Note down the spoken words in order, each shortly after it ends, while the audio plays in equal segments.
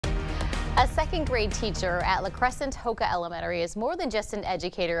A second grade teacher at La-Crescent-Hokah Elementary is more than just an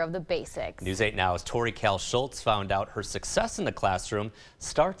educator of the basics. News 8 Now's Tori Cal Schultz found out her success in the classroom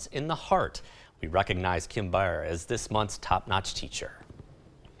starts in the heart. We recognize Kim Baer as this month's top-notch teacher.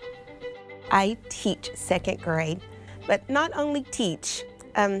 I teach second grade, but not only teach,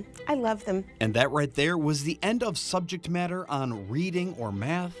 I love them. And that right there was the end of subject matter on reading or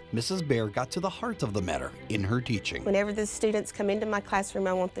math. Mrs. Baer got to the heart of the matter in her teaching. Whenever the students come into my classroom,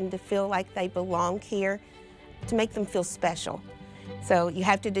 I want them to feel like they belong here, to make them feel special. So you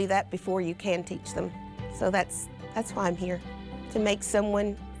have to do that before you can teach them. So that's why I'm here, to make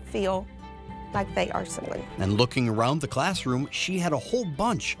someone feel like they are someone. And looking around the classroom, she had a whole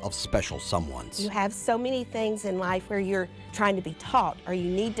bunch of special someones. You have so many things in life where you're trying to be taught, or you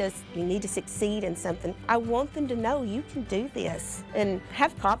need to succeed in something. I want them to know you can do this and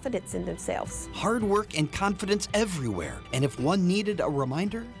have confidence in themselves. Hard work and confidence everywhere. And if one needed a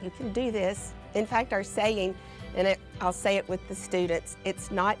reminder, you can do this. In fact, our saying, and I'll say it with the students,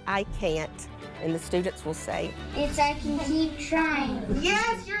 it's not I can't. And the students will say, it's I can keep trying.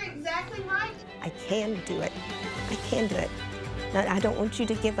 Yes, you're exactly right. I can do it. I can do it. No, I don't want you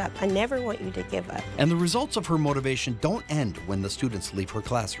to give up. I never want you to give up. And the results of her motivation don't end when the students leave her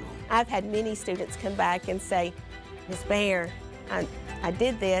classroom. I've had many students come back and say, Ms. Baer, I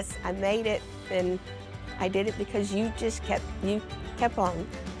did this, I made it, and I did it because you just kept on.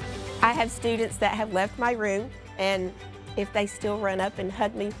 I have students that have left my room, and if they still run up and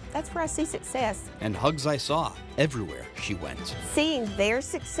hug me, that's where I see success. And hugs I saw everywhere she went. Seeing their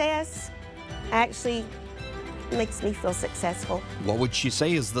success actually makes me feel successful. What would she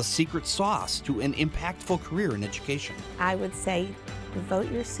say is the secret sauce to an impactful career in education? I would say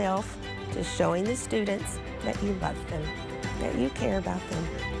devote yourself to showing the students that you love them, that you care about them.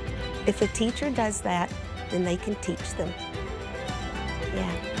 If a teacher does that, then they can teach them.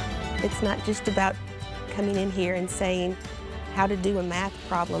 Yeah, it's not just about coming in here and saying how to do a math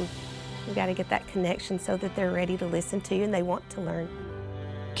problem. You've got to get that connection so that they're ready to listen to you and they want to learn.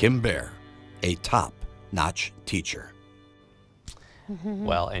 Kim Baer, a top-notch teacher.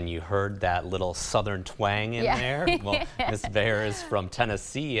 Well, and you heard that little southern twang in there? Well, Miss Baer is from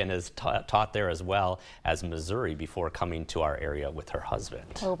Tennessee and is taught there as well as Missouri before coming to our area with her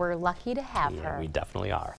husband. Well, we're lucky to have Yeah, her. we definitely are.